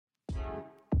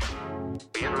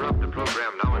We interrupt the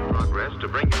program now in progress to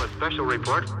bring you a special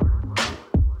report.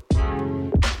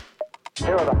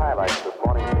 Here are the highlights this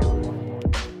morning's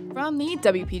news. From the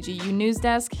WPGU News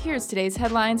Desk, here's today's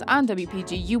headlines on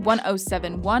WPGU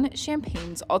 1071,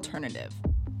 Champaign's Alternative.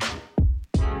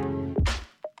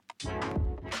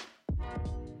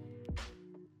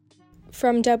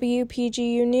 From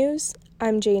WPGU News,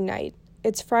 I'm Jane Knight.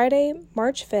 It's Friday,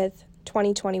 March 5th,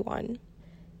 2021.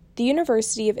 The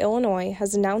University of Illinois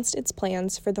has announced its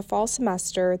plans for the fall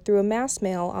semester through a mass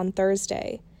mail on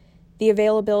Thursday. The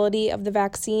availability of the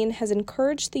vaccine has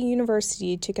encouraged the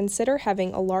university to consider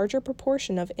having a larger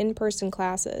proportion of in-person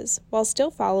classes, while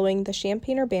still following the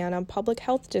Champaign-Urbana Public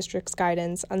Health District's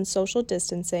guidance on social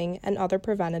distancing and other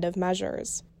preventative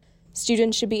measures.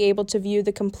 Students should be able to view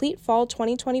the complete fall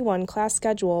 2021 class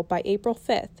schedule by April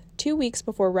 5th, 2 weeks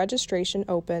before registration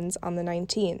opens on the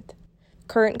 19th.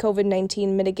 Current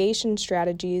COVID-19 mitigation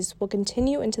strategies will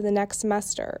continue into the next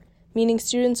semester, meaning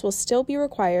students will still be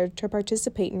required to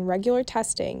participate in regular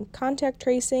testing, contact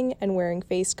tracing, and wearing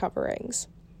face coverings.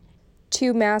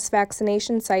 2 mass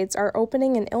vaccination sites are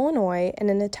opening in Illinois in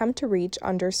an attempt to reach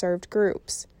underserved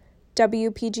groups.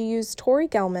 WPGU's Tori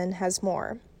Gelman has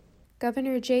more.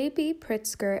 Governor J.B.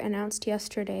 Pritzker announced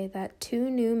yesterday that 2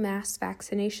 new mass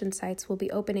vaccination sites will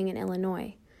be opening in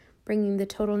Illinois, bringing the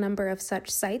total number of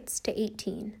such sites to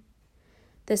 18.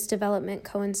 This development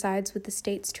coincides with the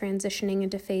state's transitioning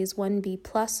into Phase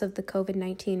 1B+ of the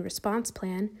COVID-19 response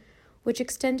plan, which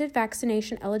extended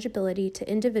vaccination eligibility to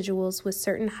individuals with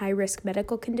certain high-risk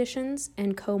medical conditions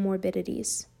and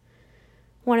comorbidities.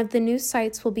 One of the new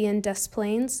sites will be in Des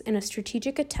Plaines in a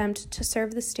strategic attempt to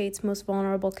serve the state's most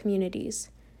vulnerable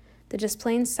communities. The Des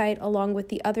Plaines site, along with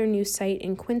the other new site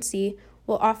in Quincy,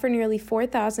 will offer nearly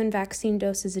 4,000 vaccine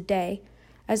doses a day,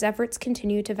 as efforts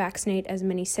continue to vaccinate as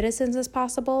many citizens as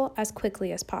possible, as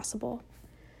quickly as possible.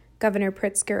 Governor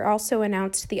Pritzker also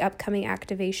announced the upcoming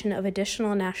activation of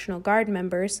additional National Guard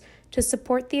members to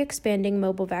support the expanding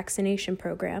mobile vaccination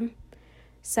program.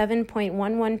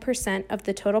 7.11% of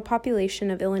the total population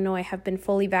of Illinois have been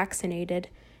fully vaccinated,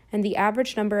 and the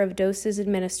average number of doses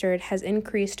administered has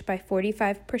increased by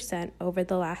 45% over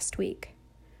the last week.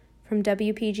 From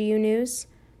WPGU News,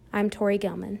 I'm Tori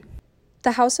Gelman.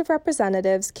 The House of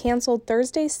Representatives canceled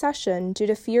Thursday's session due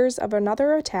to fears of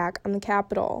another attack on the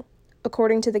Capitol.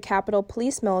 According to the Capitol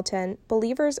Police militant,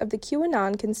 believers of the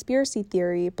QAnon conspiracy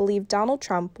theory believe Donald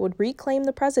Trump would reclaim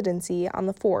the presidency on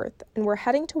the 4th and were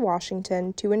heading to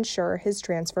Washington to ensure his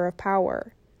transfer of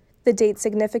power. The date's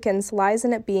significance lies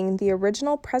in it being the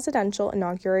original presidential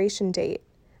inauguration date.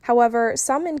 However,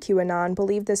 some in QAnon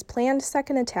believe this planned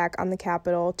second attack on the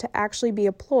Capitol to actually be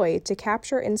a ploy to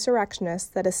capture insurrectionists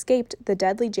that escaped the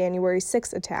deadly January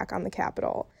 6th attack on the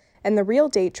Capitol, and the real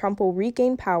date Trump will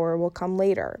regain power will come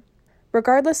later.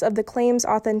 Regardless of the claim's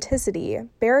authenticity,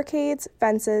 barricades,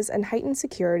 fences, and heightened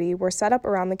security were set up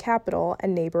around the Capitol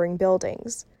and neighboring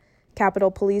buildings. Capitol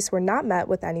Police were not met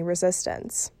with any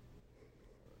resistance.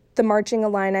 The Marching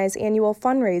Illini's annual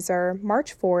fundraiser,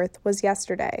 March 4th, was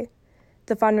yesterday.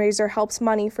 The fundraiser helps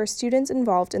money for students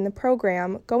involved in the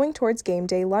program going towards game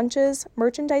day lunches,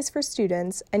 merchandise for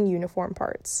students, and uniform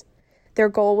parts. Their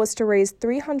goal was to raise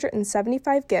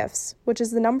 375 gifts, which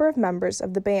is the number of members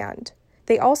of the band.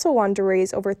 They also wanted to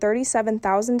raise over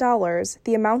 $37,000,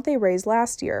 the amount they raised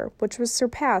last year, which was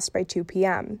surpassed by 2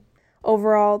 p.m.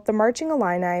 Overall, the Marching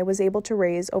Illini was able to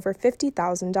raise over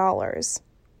 $50,000.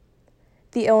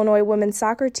 The Illinois women's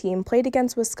soccer team played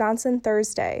against Wisconsin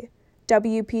Thursday.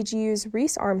 WPGU's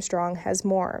Reese Armstrong has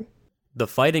more. The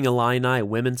Fighting Illini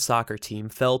women's soccer team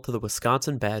fell to the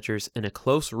Wisconsin Badgers in a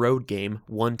close road game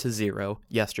 1-0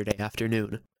 yesterday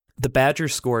afternoon. The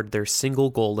Badgers scored their single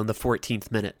goal in the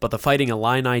 14th minute, but the Fighting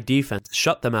Illini defense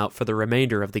shut them out for the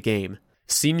remainder of the game.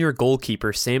 Senior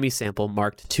goalkeeper Sammy Sample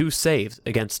marked 2 saves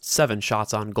against 7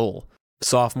 shots on goal.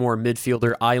 Sophomore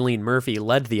midfielder Eileen Murphy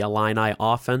led the Illini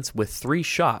offense with 3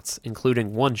 shots,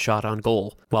 including 1 shot on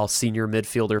goal, while senior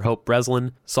midfielder Hope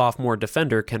Breslin, sophomore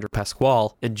defender Kendra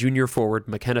Pasquale, and junior forward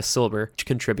McKenna Silber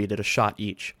contributed a shot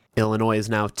each. Illinois is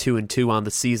now 2-2 on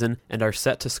the season and are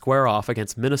set to square off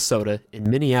against Minnesota in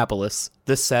Minneapolis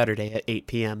this Saturday at 8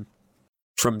 p.m.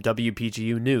 From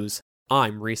WPGU News,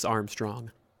 I'm Reese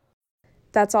Armstrong.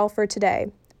 That's all for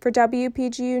today. For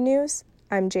WPGU News,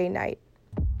 I'm Jay Knight.